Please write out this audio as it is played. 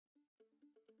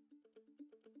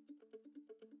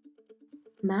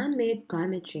Man-made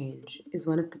climate change is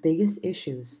one of the biggest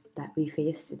issues that we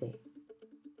face today.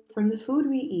 From the food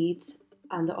we eat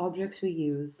and the objects we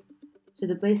use, to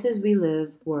the places we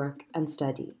live, work, and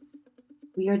study,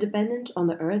 we are dependent on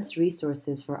the Earth's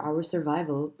resources for our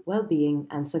survival, well-being,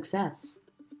 and success.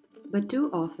 But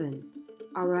too often,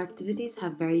 our activities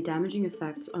have very damaging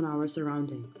effects on our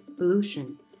surroundings.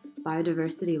 Pollution,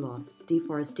 biodiversity loss,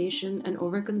 deforestation, and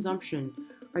overconsumption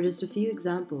are just a few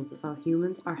examples of how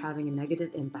humans are having a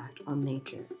negative impact on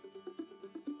nature.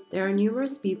 There are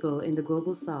numerous people in the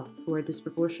global south who are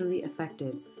disproportionately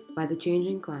affected by the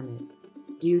changing climate,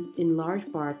 due in large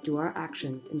part to our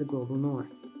actions in the global north.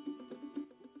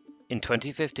 In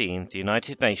 2015, the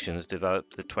United Nations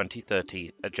developed the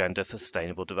 2030 Agenda for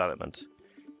Sustainable Development.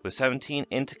 With 17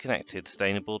 interconnected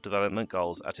Sustainable Development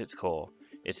Goals at its core,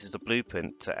 it is the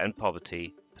blueprint to end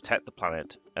poverty, protect the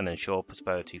planet, and ensure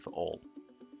prosperity for all.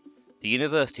 The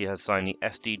university has signed the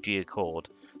SDG Accord,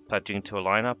 pledging to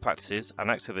align our practices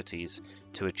and activities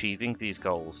to achieving these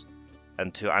goals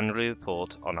and to annually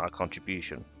report on our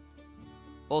contribution.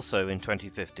 Also in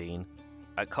 2015,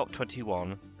 at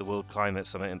COP21, the World Climate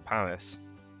Summit in Paris,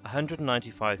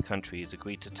 195 countries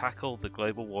agreed to tackle the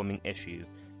global warming issue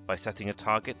by setting a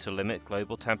target to limit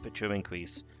global temperature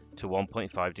increase to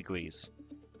 1.5 degrees.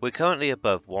 We're currently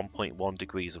above 1.1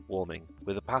 degrees of warming,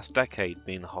 with the past decade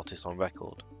being the hottest on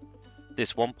record.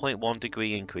 This 1.1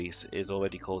 degree increase is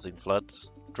already causing floods,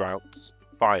 droughts,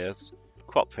 fires,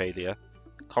 crop failure,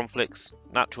 conflicts,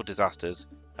 natural disasters,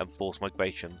 and forced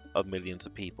migration of millions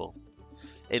of people.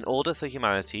 In order for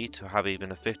humanity to have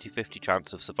even a 50-50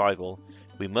 chance of survival,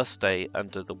 we must stay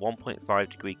under the 1.5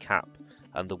 degree cap,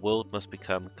 and the world must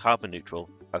become carbon neutral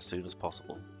as soon as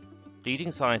possible.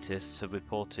 Leading scientists have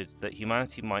reported that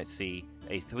humanity might see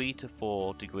a 3 to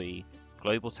 4 degree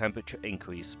global temperature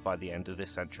increase by the end of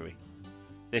this century.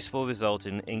 This will result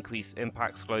in increased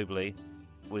impacts globally,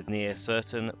 with near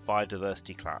certain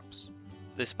biodiversity collapse.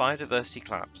 This biodiversity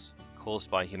collapse, caused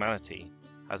by humanity,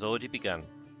 has already begun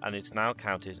and is now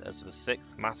counted as the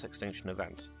sixth mass extinction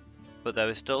event, but there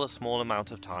is still a small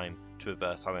amount of time to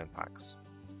reverse our impacts.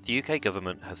 The UK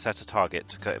government has set a target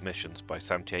to cut emissions by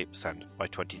 78% by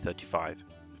 2035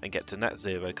 and get to net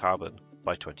zero carbon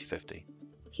by 2050.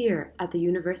 Here at the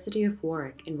University of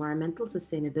Warwick, environmental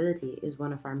sustainability is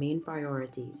one of our main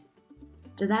priorities.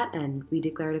 To that end, we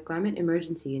declared a climate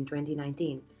emergency in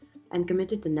 2019 and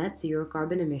committed to net zero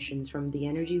carbon emissions from the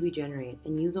energy we generate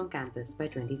and use on campus by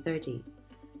 2030,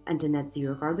 and to net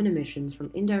zero carbon emissions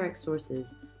from indirect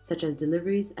sources such as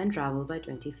deliveries and travel by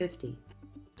 2050.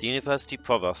 The University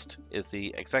Provost is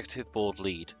the Executive Board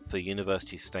lead for the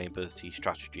University Sustainability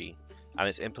Strategy and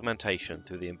its implementation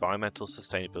through the Environmental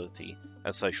Sustainability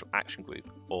and Social Action Group,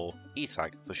 or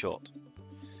ESAG for short.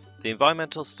 The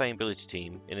Environmental Sustainability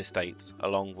Team in estates,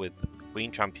 along with Green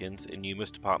Champions in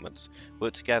numerous departments,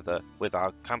 work together with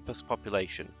our campus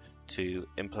population to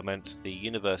implement the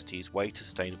university's Way to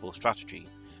Sustainable strategy,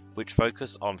 which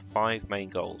focus on 5 main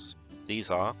goals.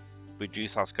 These are: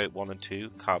 reduce our Scope 1 and 2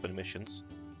 carbon emissions,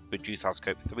 reduce our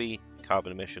Scope 3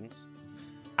 carbon emissions,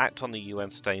 act on the UN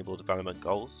Sustainable Development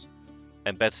Goals,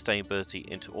 embed sustainability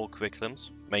into all curriculums,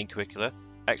 main curricula,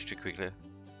 extracurricular,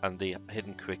 and the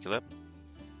hidden curricula,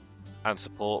 and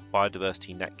support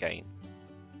biodiversity net gain.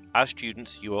 As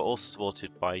students, you are also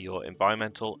supported by your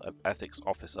Environmental Ethics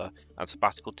Officer and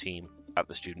sabbatical team at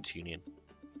the Students' Union.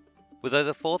 With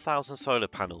over 4,000 solar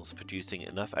panels producing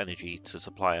enough energy to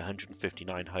supply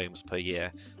 159 homes per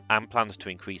year and plans to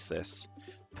increase this,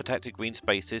 protected green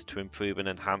spaces to improve and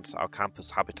enhance our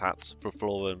campus habitats for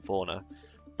flora and fauna,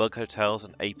 bug hotels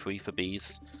and apiary for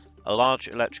bees, a large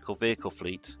electrical vehicle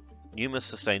fleet, numerous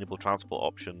sustainable transport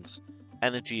options,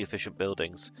 energy efficient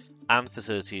buildings, and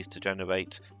facilities to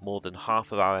generate more than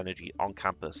half of our energy on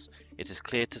campus, it is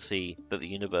clear to see that the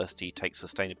university takes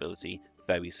sustainability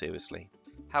very seriously.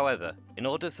 However, in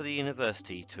order for the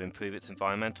university to improve its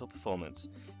environmental performance,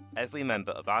 every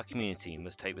member of our community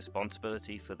must take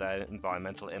responsibility for their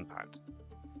environmental impact.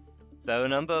 There are a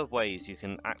number of ways you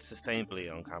can act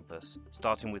sustainably on campus,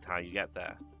 starting with how you get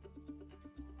there.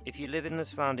 If you live in the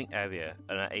surrounding area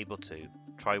and are able to,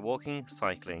 try walking,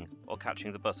 cycling, or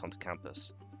catching the bus onto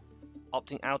campus.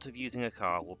 Opting out of using a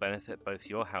car will benefit both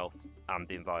your health and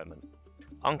the environment.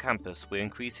 On campus, we're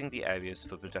increasing the areas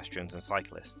for pedestrians and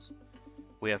cyclists.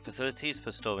 We have facilities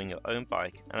for storing your own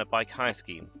bike and a bike hire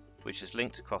scheme, which is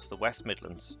linked across the West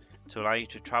Midlands to allow you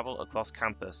to travel across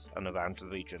campus and around the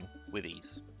region with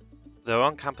ease. There are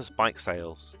on-campus bike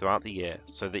sales throughout the year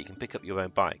so that you can pick up your own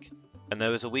bike, and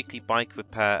there is a weekly bike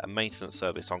repair and maintenance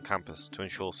service on campus to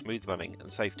ensure smooth running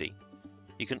and safety.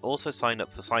 You can also sign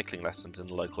up for cycling lessons in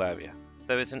the local area.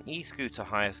 There is an e-scooter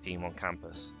hire scheme on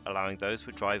campus, allowing those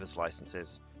with driver's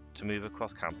licenses to move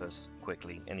across campus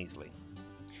quickly and easily.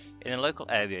 In a local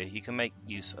area, you can make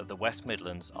use of the West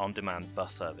Midlands on-demand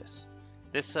bus service.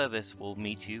 This service will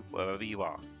meet you wherever you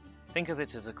are. Think of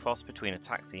it as a cross between a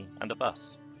taxi and a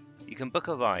bus. You can book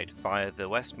a ride via the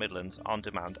West Midlands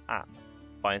on-demand app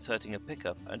by inserting a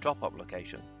pickup and drop-off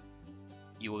location.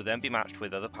 You will then be matched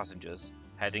with other passengers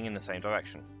heading in the same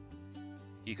direction.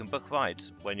 You can book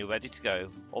rides when you're ready to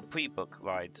go or pre-book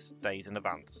rides days in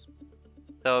advance.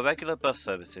 There are regular bus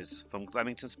services from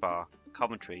Leamington Spa,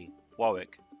 Coventry,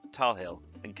 Warwick, Tarhill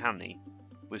and Canley,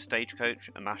 with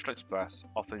Stagecoach and National Express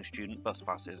offering student bus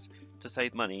passes to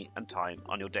save money and time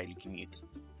on your daily commute.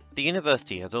 The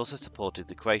university has also supported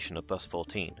the creation of Bus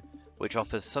 14, which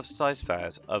offers subsidised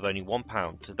fares of only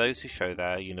 £1 to those who show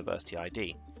their university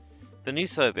ID. The new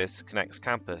service connects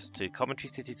campus to Coventry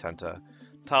City Centre,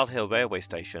 Tarhill Railway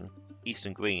Station,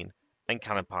 Eastern Green and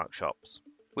Cannon Park shops.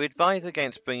 We advise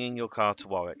against bringing your car to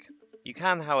Warwick. You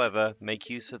can, however, make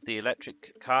use of the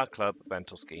Electric Car Club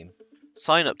rental scheme.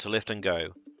 Sign up to Lift and Go,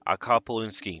 our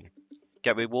carpooling scheme.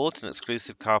 Get rewards and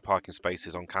exclusive car parking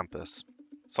spaces on campus.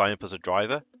 Sign up as a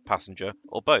driver, passenger,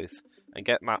 or both, and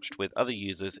get matched with other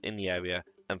users in the area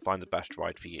and find the best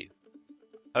ride for you.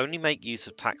 Only make use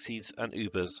of taxis and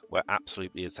Ubers where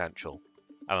absolutely essential,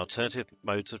 and alternative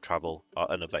modes of travel are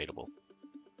unavailable.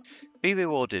 Be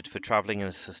rewarded for travelling in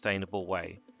a sustainable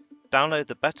way. Download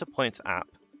the Better Points app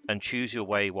and choose your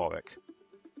way Warwick.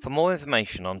 For more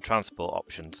information on transport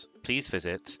options, please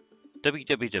visit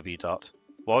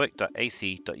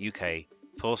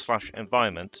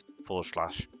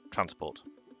www.warwick.ac.uk/environment/transport.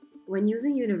 When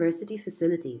using university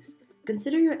facilities,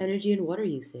 consider your energy and water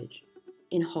usage.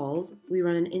 In halls, we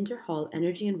run an inter-hall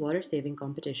energy and water saving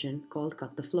competition called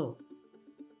Cut the Flow.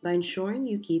 By ensuring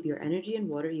you keep your energy and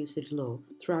water usage low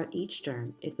throughout each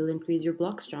term, it will increase your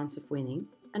block's chance of winning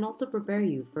and also prepare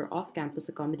you for off-campus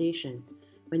accommodation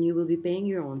when you will be paying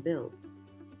your own bills.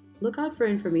 Look out for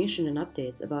information and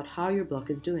updates about how your block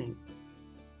is doing.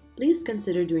 Please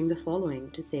consider doing the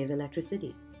following to save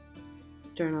electricity.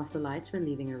 Turn off the lights when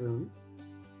leaving a room.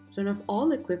 Turn off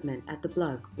all equipment at the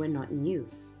plug when not in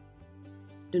use.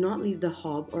 Do not leave the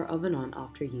hob or oven on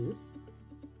after use.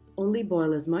 Only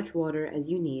boil as much water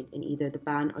as you need in either the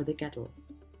pan or the kettle.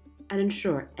 And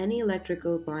ensure any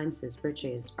electrical appliances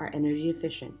purchased are energy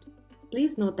efficient.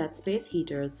 Please note that space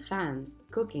heaters, fans,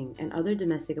 cooking, and other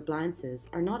domestic appliances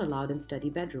are not allowed in study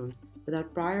bedrooms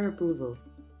without prior approval.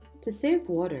 To save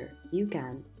water, you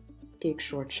can take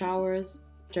short showers,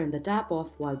 turn the tap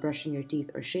off while brushing your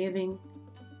teeth or shaving,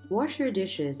 wash your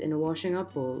dishes in a washing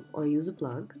up bowl or use a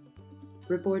plug,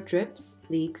 report drips,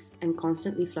 leaks, and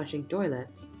constantly flushing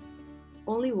toilets,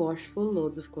 only wash full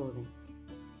loads of clothing.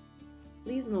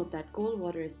 Please note that cold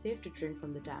water is safe to drink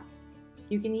from the taps.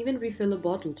 You can even refill a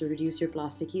bottle to reduce your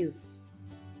plastic use.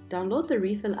 Download the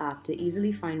Refill app to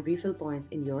easily find refill points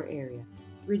in your area.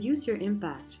 Reduce your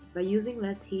impact by using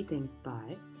less heating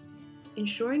by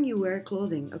ensuring you wear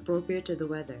clothing appropriate to the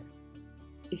weather.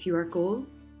 If you are cold,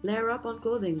 layer up on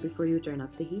clothing before you turn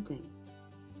up the heating.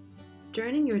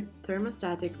 Turning your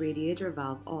thermostatic radiator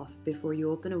valve off before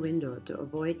you open a window to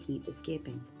avoid heat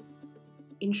escaping.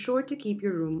 Ensure to keep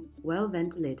your room well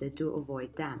ventilated to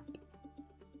avoid damp.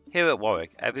 Here at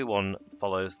Warwick, everyone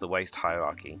follows the waste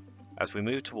hierarchy as we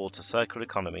move towards a circular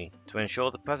economy to ensure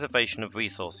the preservation of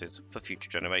resources for future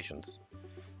generations.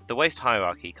 The waste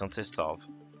hierarchy consists of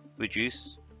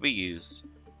reduce, reuse,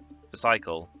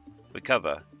 recycle,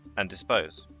 recover, and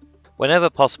dispose. Whenever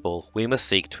possible, we must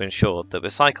seek to ensure that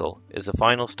recycle is the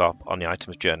final stop on the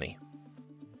item's journey.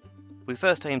 We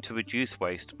first aim to reduce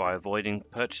waste by avoiding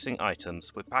purchasing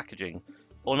items with packaging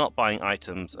or not buying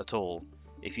items at all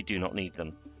if you do not need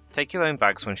them. Take your own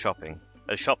bags when shopping,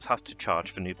 as shops have to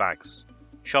charge for new bags.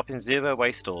 Shop in zero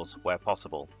waste stores where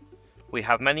possible. We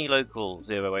have many local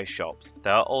zero waste shops.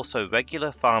 There are also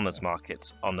regular farmers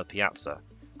markets on the piazza,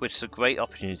 which is a great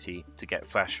opportunity to get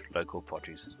fresh local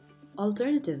produce.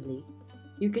 Alternatively,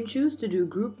 you can choose to do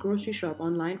group grocery shop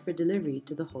online for delivery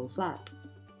to the whole flat.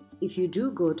 If you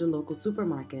do go to local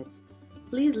supermarkets,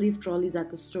 please leave trolleys at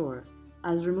the store,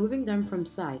 as removing them from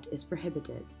site is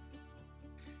prohibited.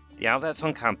 The outlets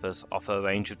on campus offer a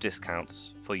range of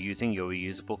discounts for using your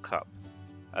reusable cup,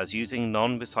 as using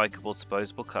non-recyclable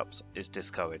disposable cups is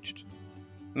discouraged.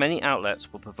 Many outlets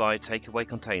will provide takeaway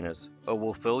containers or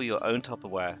will fill your own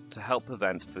Tupperware to help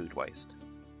prevent food waste.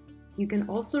 You can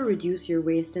also reduce your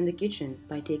waste in the kitchen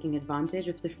by taking advantage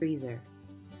of the freezer.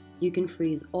 You can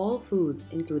freeze all foods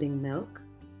including milk,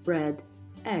 bread,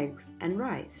 eggs, and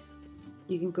rice.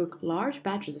 You can cook large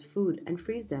batches of food and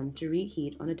freeze them to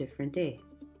reheat on a different day.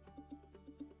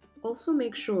 Also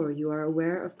make sure you are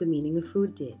aware of the meaning of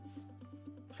food dates.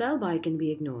 Sell-by can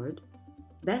be ignored.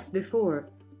 Best before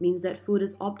means that food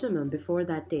is optimum before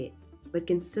that date, but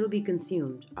can still be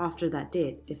consumed after that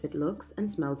date if it looks and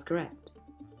smells correct.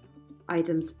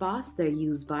 Items past their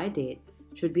use-by date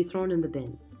should be thrown in the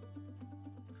bin.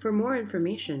 For more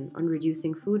information on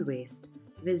reducing food waste,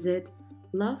 visit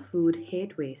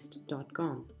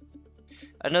lovefoodhatewaste.com.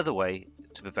 Another way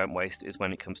to prevent waste is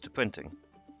when it comes to printing.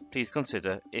 Please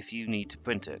consider if you need to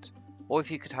print it, or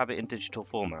if you could have it in digital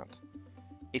format.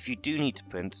 If you do need to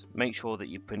print, make sure that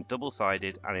you print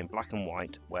double-sided and in black and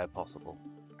white where possible.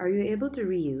 Are you able to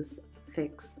reuse,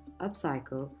 fix,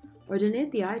 upcycle, or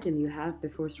donate the item you have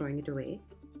before throwing it away?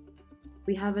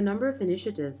 We have a number of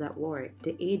initiatives at Warwick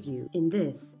to aid you in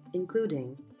this,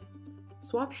 including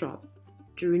Swap Shop,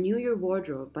 to renew your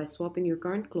wardrobe by swapping your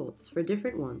current clothes for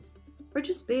different ones, or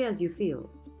just pay as you feel.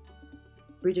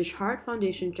 British Heart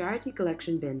Foundation charity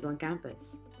collection bins on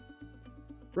campus.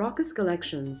 Raucous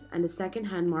collections and a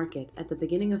second-hand market at the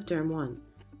beginning of Term 1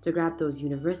 to grab those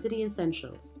university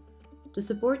essentials to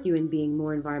support you in being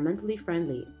more environmentally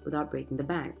friendly without breaking the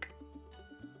bank.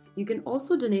 You can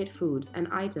also donate food and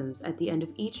items at the end of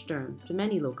each term to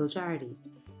many local charities.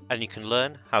 And you can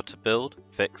learn how to build,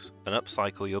 fix and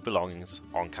upcycle your belongings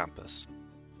on campus.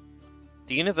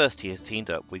 The university has teamed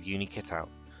up with UniKitOut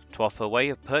to offer a way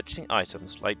of purchasing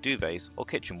items like duvets or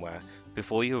kitchenware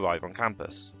before you arrive on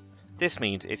campus. This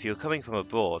means if you're coming from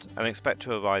abroad and expect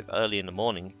to arrive early in the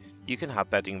morning, you can have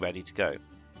bedding ready to go.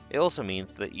 It also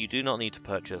means that you do not need to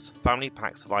purchase family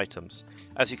packs of items,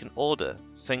 as you can order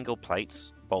single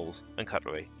plates, bowls and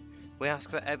cutlery. We ask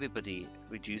that everybody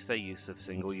reduce their use of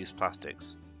single-use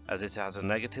plastics, as it has a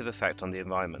negative effect on the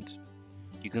environment.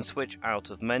 You can switch out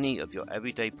of many of your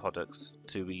everyday products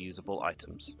to reusable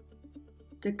items.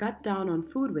 To cut down on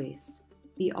food waste,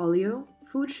 the Olio,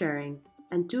 Food Sharing,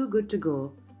 and Too Good To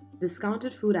Go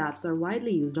discounted food apps are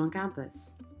widely used on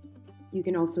campus. You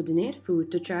can also donate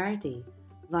food to charity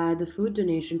via the food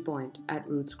donation point at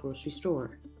Roots Grocery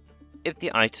Store. If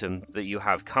the item that you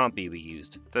have can't be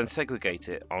reused, then segregate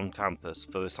it on campus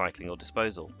for recycling or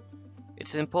disposal. It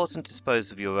is important to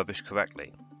dispose of your rubbish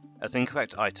correctly, as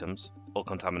incorrect items, or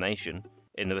contamination,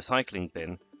 in the recycling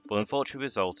bin will unfortunately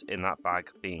result in that bag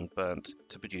being burnt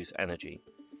to produce energy,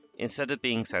 instead of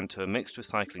being sent to a mixed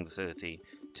recycling facility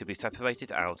to be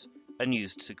separated out and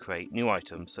used to create new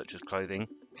items such as clothing,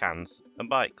 cans, and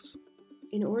bikes.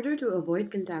 In order to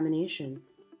avoid contamination,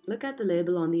 look at the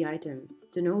label on the item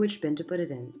to know which bin to put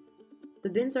it in. The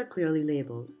bins are clearly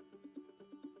labeled.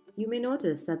 You may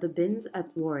notice that the bins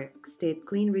at Warwick state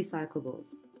clean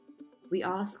recyclables. We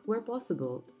ask, where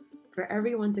possible, for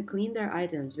everyone to clean their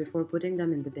items before putting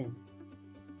them in the bin.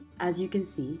 As you can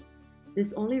see,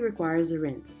 this only requires a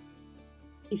rinse.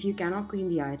 If you cannot clean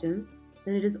the item,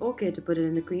 then it is okay to put it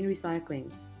in the clean recycling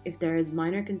if there is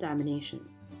minor contamination.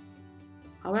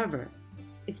 However,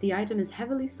 if the item is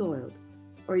heavily soiled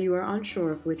or you are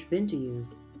unsure of which bin to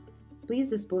use, please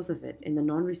dispose of it in the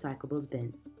non-recyclables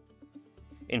bin.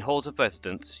 In halls of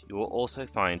residence, you will also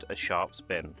find a sharps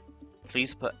bin.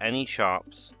 Please put any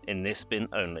sharps in this bin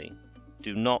only.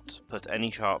 Do not put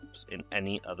any sharps in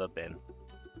any other bin.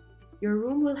 Your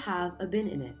room will have a bin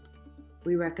in it.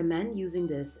 We recommend using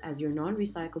this as your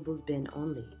non-recyclables bin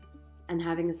only, and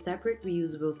having a separate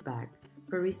reusable bag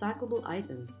for recyclable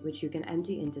items which you can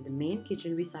empty into the main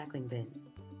kitchen recycling bin.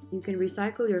 You can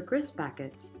recycle your crisp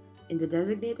packets in the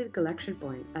designated collection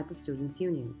point at the Students'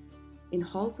 Union. In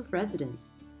halls of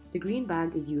residence, the green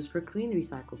bag is used for clean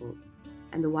recyclables,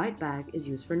 and the white bag is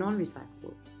used for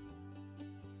non-recyclables.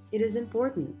 It is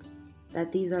important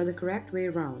that these are the correct way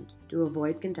around to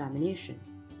avoid contamination.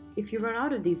 If you run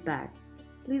out of these bags,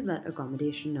 please let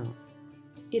accommodation know.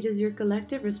 It is your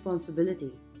collective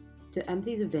responsibility to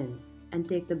empty the bins and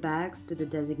take the bags to the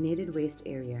designated waste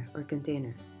area or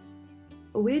container.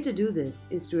 A way to do this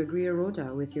is to agree a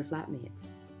rota with your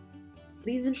flatmates.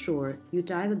 Please ensure you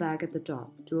tie the bag at the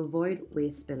top to avoid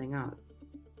waste spilling out.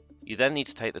 You then need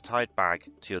to take the tied bag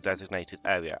to your designated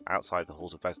area outside the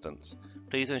halls of residence.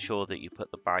 Please ensure that you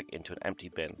put the bag into an empty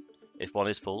bin. If one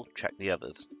is full, check the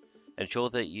others. Ensure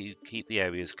that you keep the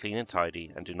areas clean and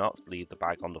tidy and do not leave the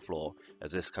bag on the floor,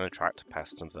 as this can attract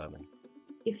pests and vermin.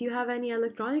 If you have any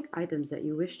electronic items that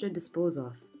you wish to dispose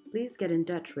of, please get in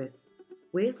touch with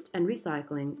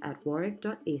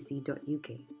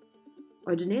waste&recycling@warwick.ac.uk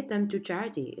or donate them to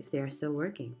charity if they are still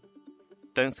working.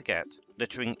 Don't forget,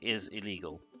 littering is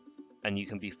illegal and you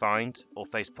can be fined or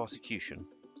face prosecution,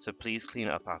 so please clean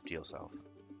up after yourself.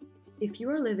 If you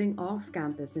are living off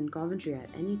campus in Coventry at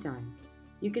any time,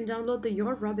 you can download the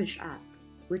Your Rubbish app,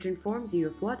 which informs you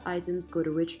of what items go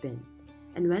to which bin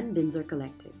and when bins are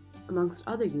collected. amongst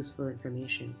other useful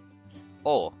information.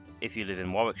 Or, if you live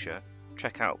in Warwickshire,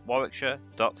 check out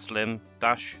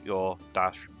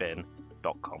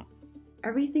warwickshire.slim-your-bin.com.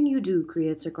 Everything you do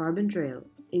creates a carbon trail,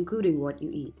 including what you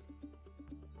eat.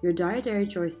 Your dietary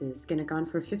choices can account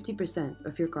for 50%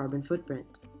 of your carbon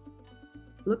footprint.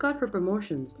 Look out for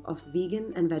promotions of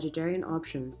vegan and vegetarian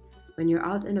options when you're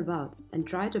out and about, and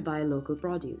try to buy local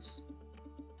produce.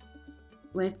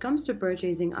 When it comes to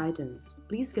purchasing items,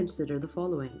 please consider the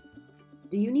following.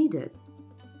 Do you need it?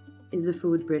 Is the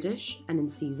food British and in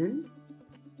season?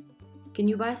 Can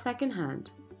you buy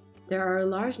secondhand? There are a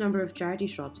large number of charity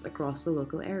shops across the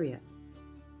local area.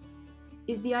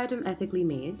 Is the item ethically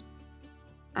made?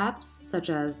 Apps such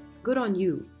as Good On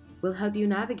You will help you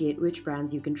navigate which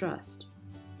brands you can trust.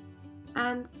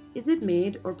 And is it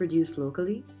made or produced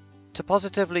locally? To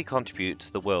positively contribute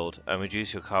to the world and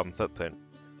reduce your carbon footprint,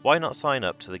 why not sign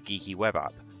up to the Geeky web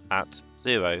app at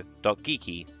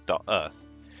zero.geeky.earth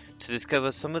to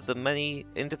discover some of the many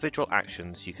individual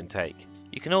actions you can take.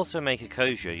 You can also make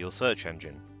Ecosia your search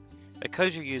engine.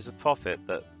 Ecosia use the profit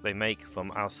that they make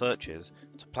from our searches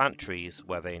to plant trees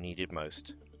where they are needed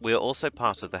most. We are also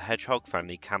part of the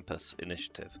Hedgehog-Friendly Campus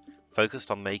initiative,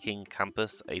 focused on making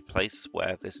campus a place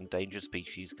where this endangered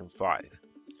species can thrive.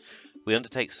 We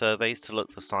undertake surveys to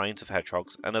look for signs of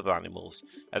hedgehogs and other animals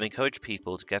and encourage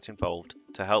people to get involved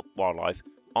to help wildlife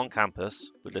on campus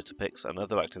with litter picks and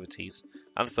other activities,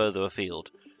 and further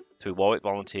afield through Warwick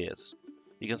volunteers.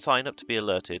 You can sign up to be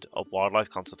alerted of wildlife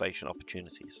conservation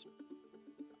opportunities.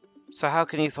 So how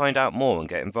can you find out more and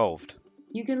get involved?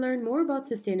 You can learn more about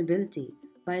sustainability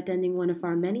by attending one of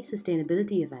our many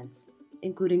sustainability events,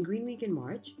 including Green Week in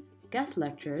March, guest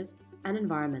lectures, and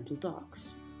environmental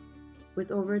talks.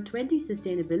 With over 20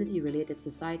 sustainability-related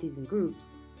societies and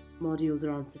groups, modules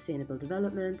around sustainable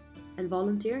development, and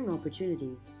volunteering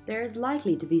opportunities, there is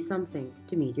likely to be something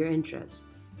to meet your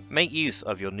interests. Make use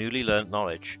of your newly learnt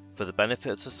knowledge for the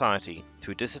benefit of society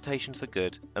through dissertations for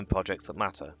good and projects that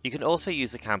matter. You can also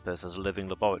use the campus as a living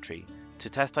laboratory to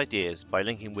test ideas by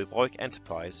linking with Warwick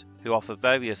Enterprise, who offer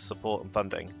various support and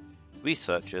funding,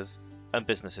 researchers, and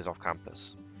businesses off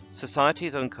campus.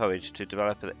 Societies are encouraged to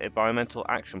develop an environmental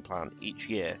action plan each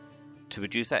year to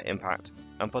reduce their impact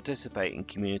and participate in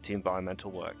community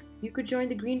environmental work. You could join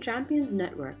the Green Champions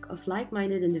network of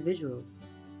like-minded individuals,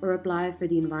 or apply for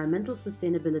the Environmental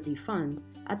Sustainability Fund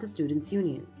at the Students'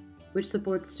 Union, which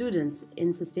supports students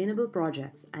in sustainable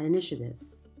projects and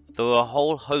initiatives. There are a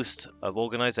whole host of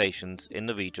organisations in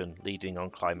the region leading on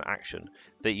climate action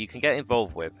that you can get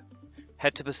involved with.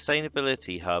 Head to the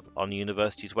Sustainability Hub on the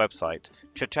university's website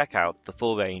to check out the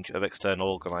full range of external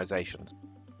organisations.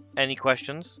 Any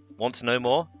questions? Want to know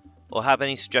more? Or have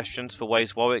any suggestions for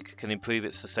ways Warwick can improve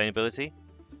its sustainability?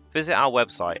 Visit our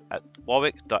website at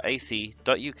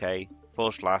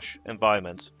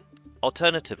warwick.ac.uk/environment.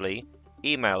 Alternatively,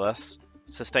 email us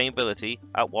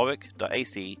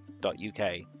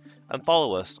sustainability@warwick.ac.uk and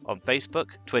follow us on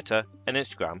Facebook, Twitter and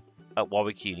Instagram at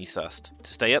Warwick UniSust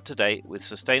to stay up to date with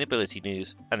sustainability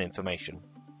news and information.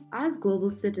 As global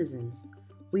citizens,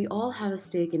 we all have a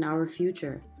stake in our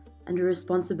future and a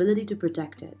responsibility to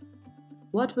protect it.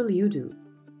 What will you do?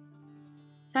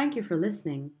 Thank you for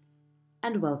listening,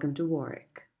 and welcome to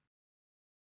Warwick.